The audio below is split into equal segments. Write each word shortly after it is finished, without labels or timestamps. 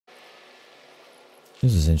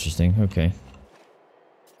This is interesting. Okay.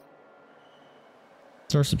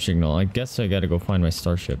 Starship signal. I guess I gotta go find my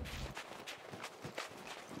starship.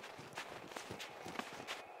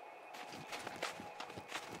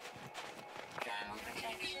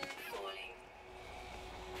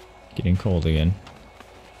 Getting cold again.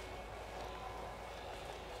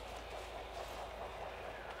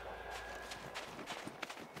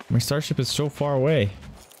 My starship is so far away.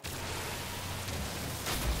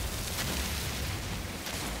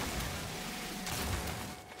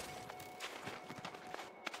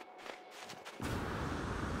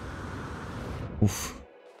 Oof.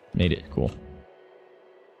 Made it. Cool.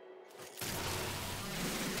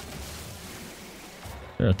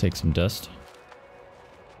 Sure, I'll take some dust.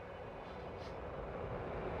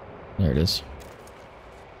 There it is.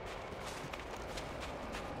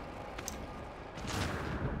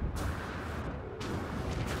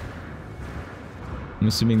 I'm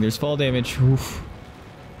assuming there's fall damage. Oof.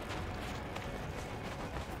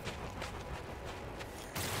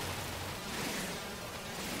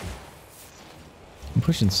 I'm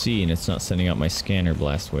pushing C and it's not sending out my scanner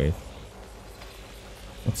blast wave.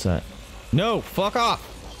 What's that? No! Fuck off!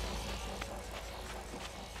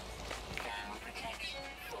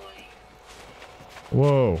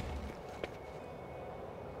 Whoa.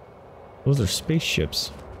 Those are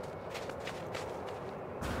spaceships.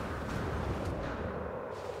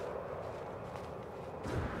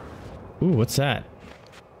 Ooh, what's that?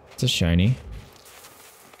 It's a shiny.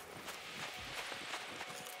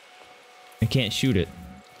 I can't shoot it.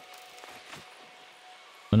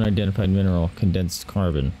 Unidentified mineral, condensed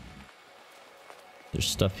carbon. There's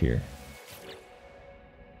stuff here.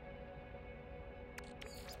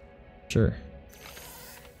 Sure.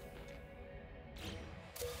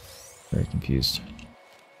 Very confused.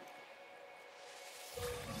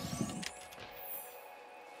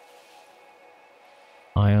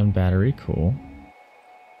 Ion battery, cool.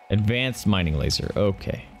 Advanced mining laser,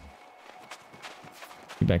 okay.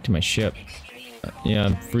 Get back to my ship. Yeah,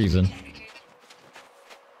 I'm freezing.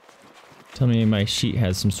 Tell me my sheet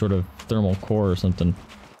has some sort of thermal core or something.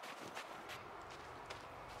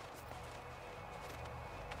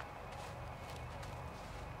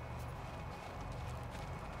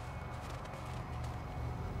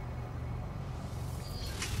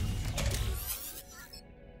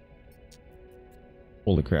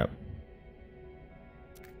 Holy crap.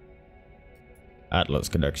 Atlas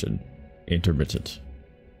connection. Intermittent.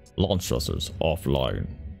 Launch thrusters offline.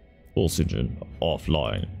 Pulse engine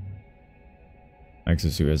offline.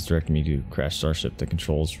 Access who has directed me to crash starship. The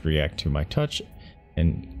controls react to my touch,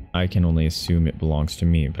 and I can only assume it belongs to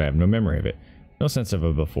me, but I have no memory of it. No sense of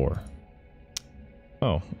it before.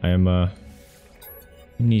 Oh, I am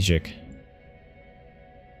amnesic.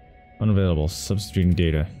 Unavailable. Substituting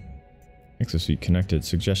data. Exosuit connected.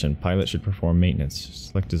 Suggestion. Pilot should perform maintenance.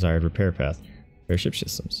 Select desired repair path. Repair ship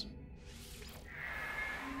systems.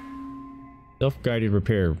 Self-guided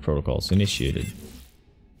repair protocols initiated.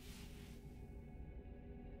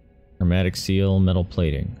 Hermetic seal, metal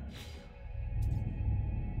plating.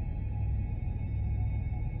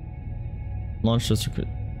 Launch thruster.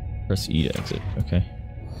 Press E to exit. Okay.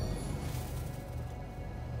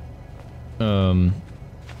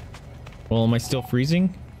 Well, am I still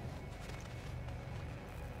freezing?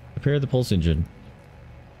 Repair the pulse engine.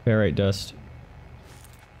 Ferrite dust.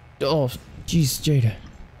 Oh, jeez, Jada.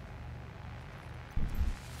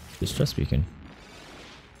 Distress beacon.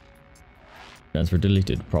 Transfer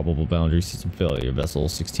deleted. Probable boundary system failure. Vessel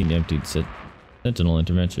 16 emptied. Sentinel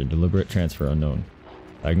intervention. Deliberate transfer unknown.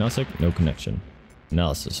 Diagnostic. No connection.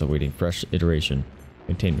 Analysis awaiting fresh iteration.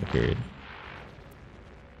 Containment period.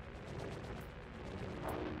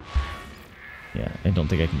 Yeah, I don't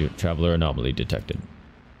think I can do it. Traveler anomaly detected.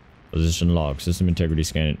 Position log. System integrity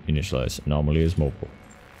scan initialized. Anomaly is mobile.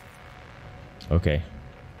 Okay.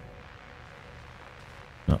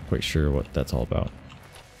 Not quite sure what that's all about.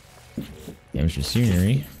 Damage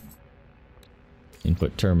machinery.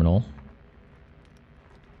 Input terminal.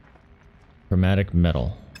 Chromatic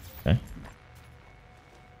metal. Okay.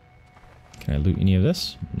 Can I loot any of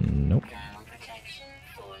this? Nope.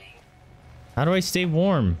 How do I stay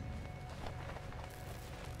warm?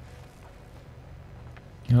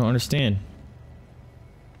 I don't understand.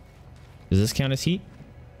 Does this count as heat?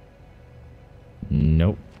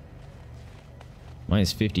 Nope.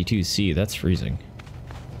 Minus 52°C, that's freezing.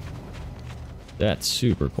 That's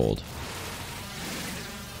super cold.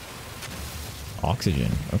 Oxygen,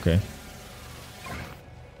 okay.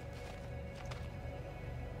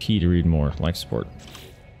 Key to read more, life support.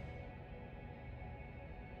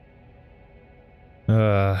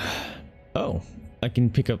 Oh, I can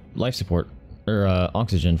pick up life support. or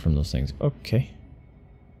oxygen from those things. Okay.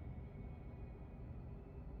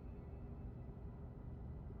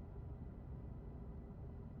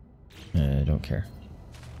 I don't care.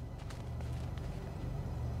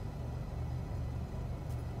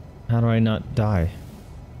 How do I not die?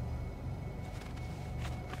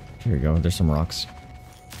 Here we go. There's some rocks.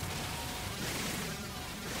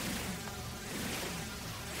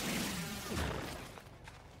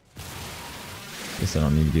 Guess I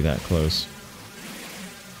don't need to be that close.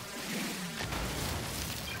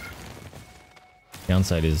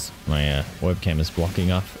 Downside is my webcam is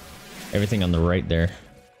blocking off everything on the right there.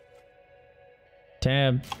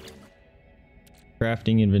 Tab.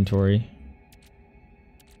 Crafting inventory.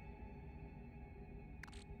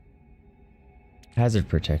 Hazard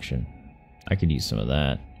protection. I could use some of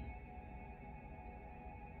that.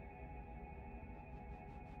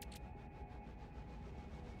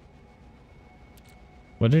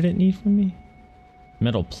 What did it need from me?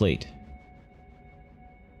 Metal plate.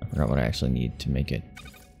 I forgot what I actually need to make it.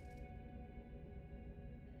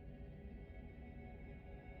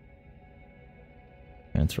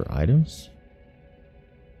 Transfer items?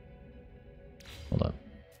 Hold up.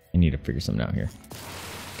 I need to figure something out here.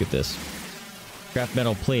 Get this. Craft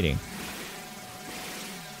metal plating.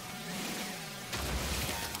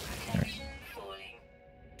 Alright.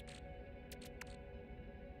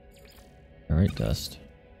 Alright, dust.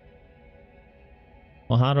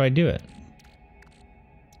 Well, how do I do it?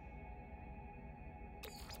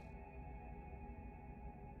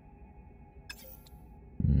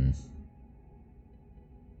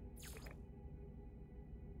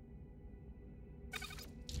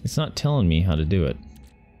 It's not telling me how to do it.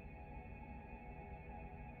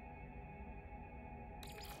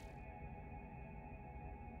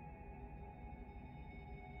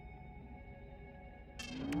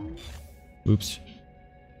 Oops.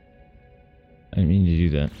 I didn't mean to do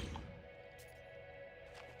that.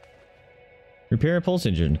 Repair a pulse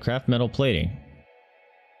engine. Craft metal plating.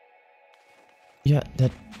 Yeah,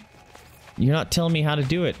 that... You're not telling me how to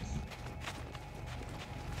do it.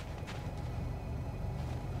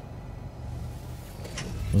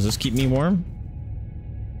 Does this keep me warm?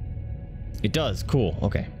 It does. Cool.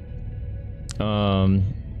 Okay. Or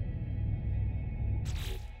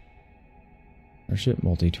shit,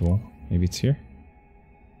 multi-tool. Maybe it's here.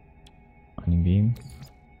 Mining beam.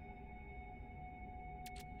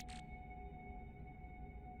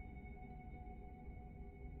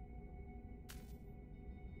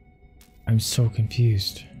 I'm so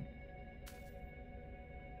confused.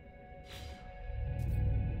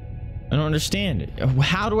 I don't understand.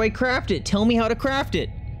 How do I craft it? Tell me how to craft it.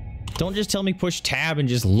 Don't just tell me push tab and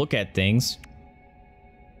just look at things.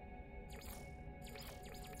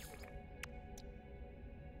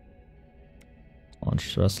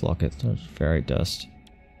 Launch thrust, locket, ferrite dust.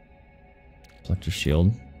 Reflector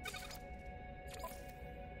shield.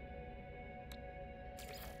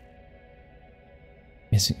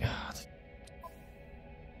 Missing.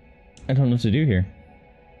 I don't know what to do here.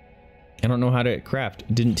 I don't know how to craft.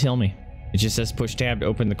 It didn't tell me. It just says push tab to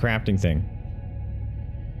open the crafting thing.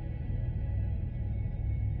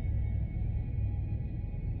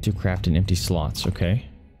 To craft in empty slots, okay.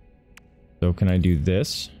 So can I do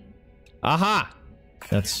this? Aha!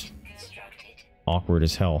 That's awkward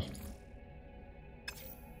as hell.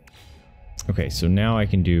 Okay, so now I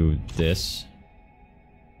can do this.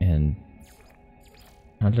 And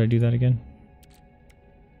how did I do that again?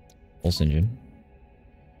 Pulse engine.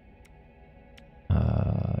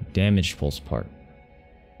 Damaged pulse part.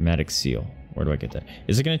 Chromatic seal. Where do I get that?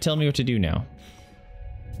 Is it going to tell me what to do now?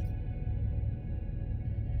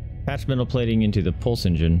 Patch metal plating into the pulse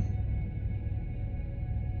engine.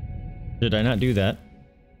 Did I not do that?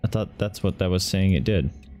 I thought that's what that was saying it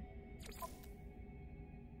did.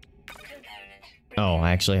 Oh,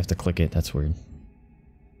 I actually have to click it. That's weird.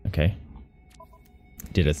 Okay.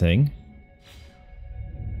 Did a thing.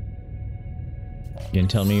 You can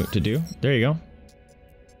tell me what to do? There you go.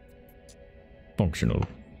 Functional.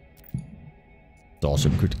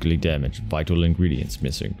 Starship critically damaged. Vital ingredients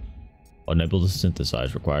missing. Unable to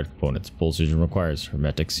synthesize required components. Pulse engine requires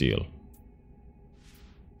hermetic seal.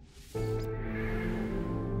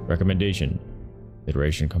 Recommendation.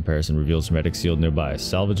 Iteration comparison reveals hermetic seal nearby.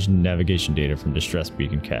 Salvage navigation data from distress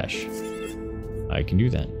beacon cache. I can do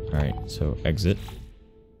that. Alright, so exit.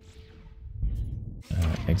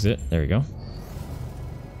 Exit. There we go.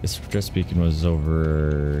 This distress beacon was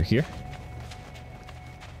over here.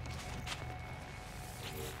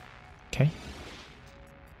 Okay.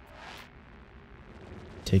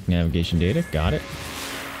 Take navigation data. Got it.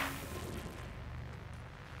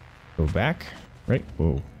 Go back. Right.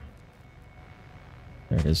 Whoa.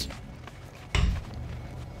 There it is.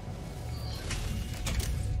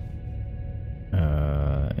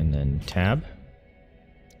 And then tab.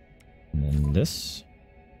 And then this.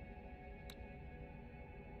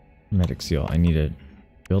 Medic seal. I need to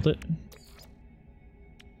build it.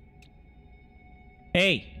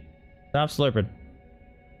 Hey! Stop slurping.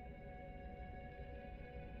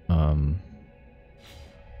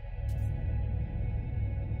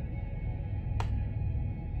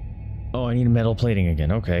 Oh, I need a metal plating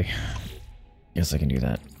again. Okay. Guess I can do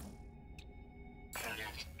that.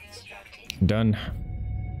 Done.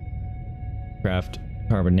 Craft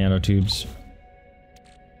carbon nanotubes.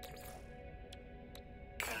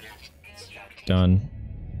 Done.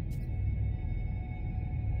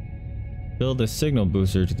 Build a signal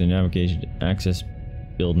booster to the navigation access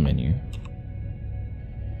build menu.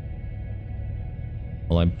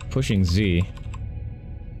 Well, I'm pushing Z.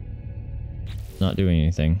 Not doing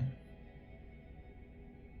anything.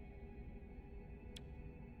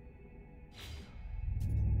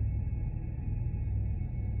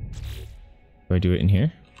 Do I do it in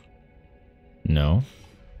here? No.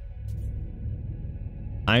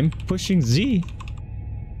 I'm pushing Z.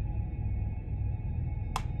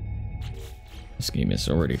 This game is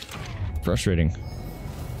already frustrating.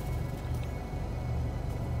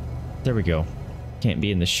 There we go. Can't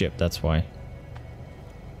be in the ship, that's why.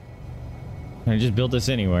 Can I just build this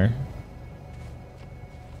anywhere?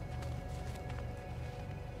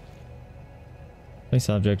 Place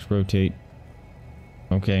objects, rotate.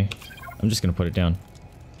 Okay. I'm just gonna put it down.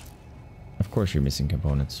 Of course you're missing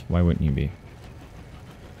components. Why wouldn't you be?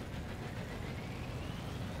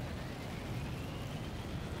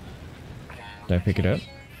 Did I pick it up?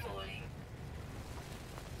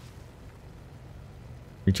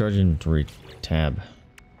 Recharge inventory tab.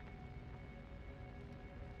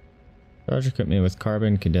 Charge equipment with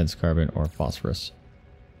carbon, condensed carbon, or phosphorus.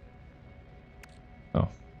 Oh.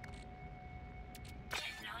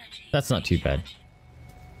 That's not too bad.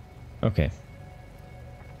 Okay.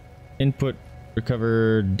 Input,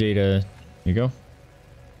 recover data. Here you go.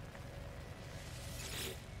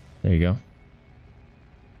 There you go.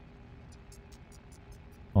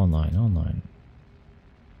 Online, online.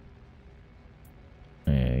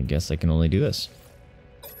 I guess I can only do this.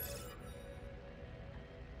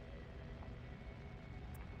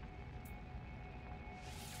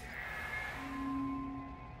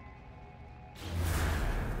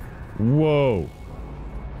 Whoa.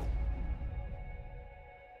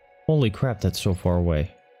 Holy crap, that's so far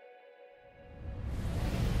away.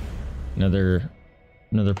 Another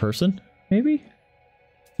person? Maybe?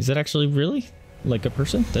 Is that actually really like a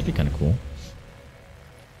person? That'd be kind of cool.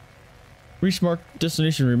 Reach marked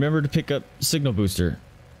destination. Remember to pick up signal booster.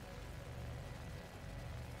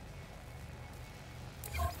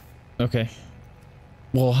 Okay.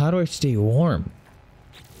 Well, how do I stay warm?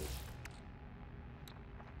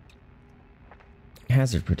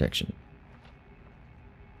 Hazard protection.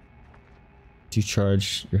 To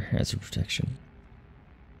charge your hazard protection.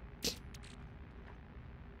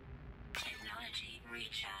 Technology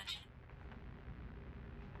recharge.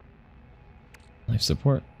 Life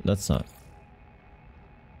support? That's not.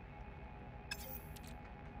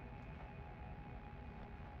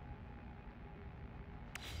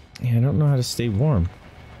 Yeah, I don't know how to stay warm.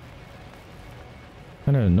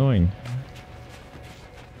 Kind of annoying.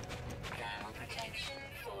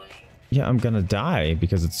 Yeah, I'm gonna die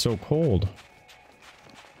because it's so cold.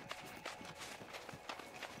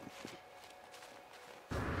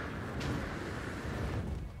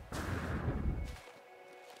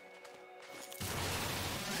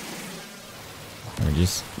 Or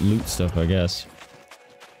just loot stuff, I guess.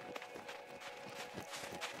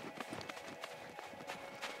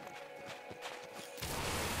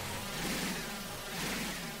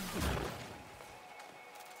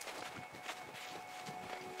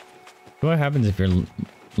 What happens if your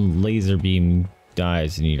laser beam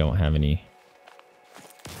dies and you don't have any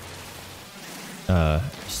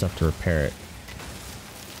stuff to repair it?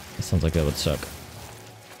 That sounds like that would suck.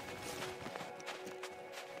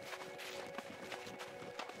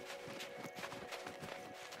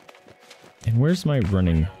 And where's my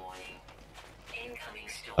running?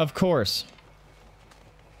 Of course.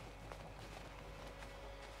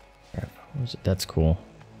 That's cool.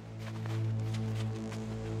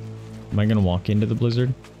 Am I gonna walk into the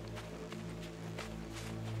blizzard?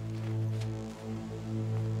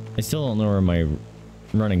 I still don't know where my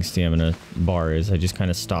running stamina bar is. I just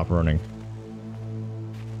kind of stop running.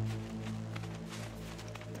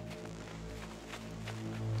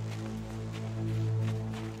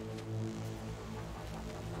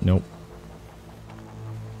 Nope.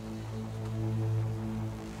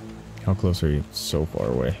 How close are you? So far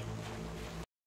away.